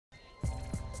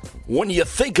When you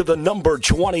think of the number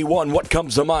 21, what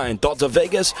comes to mind? Thoughts of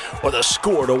Vegas or the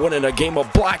score to win in a game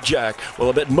of blackjack? Well,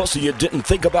 I bet most of you didn't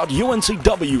think about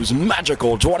UNCW's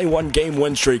magical 21-game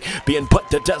win streak being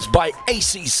put to test by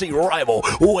ACC rival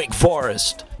Wake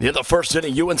Forest. In the first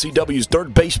inning, UNCW's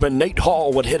third baseman Nate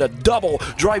Hall would hit a double,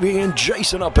 driving in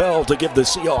Jason Appel to give the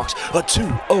Seahawks a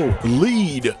 2-0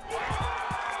 lead.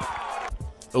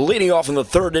 Leading off in the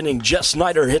third inning, Jess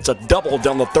Snyder hits a double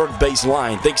down the third base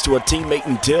line. Thanks to a teammate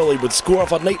until he would score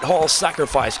off a Nate Hall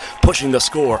sacrifice, pushing the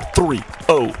score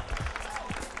 3-0.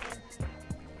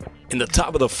 In the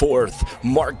top of the fourth,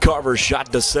 Mark Carver's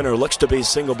shot to center looks to be a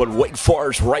single, but Wake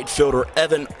Forest right fielder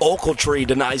Evan Ochiltree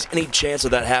denies any chance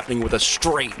of that happening with a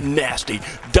straight, nasty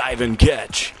dive-in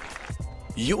catch.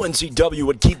 UNCW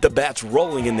would keep the bats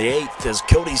rolling in the eighth as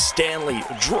Cody Stanley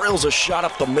drills a shot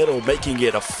up the middle, making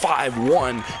it a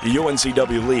 5-1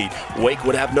 UNCW lead. Wake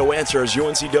would have no answer as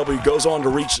UNCW goes on to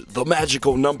reach the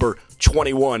magical number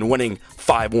 21, winning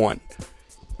 5-1.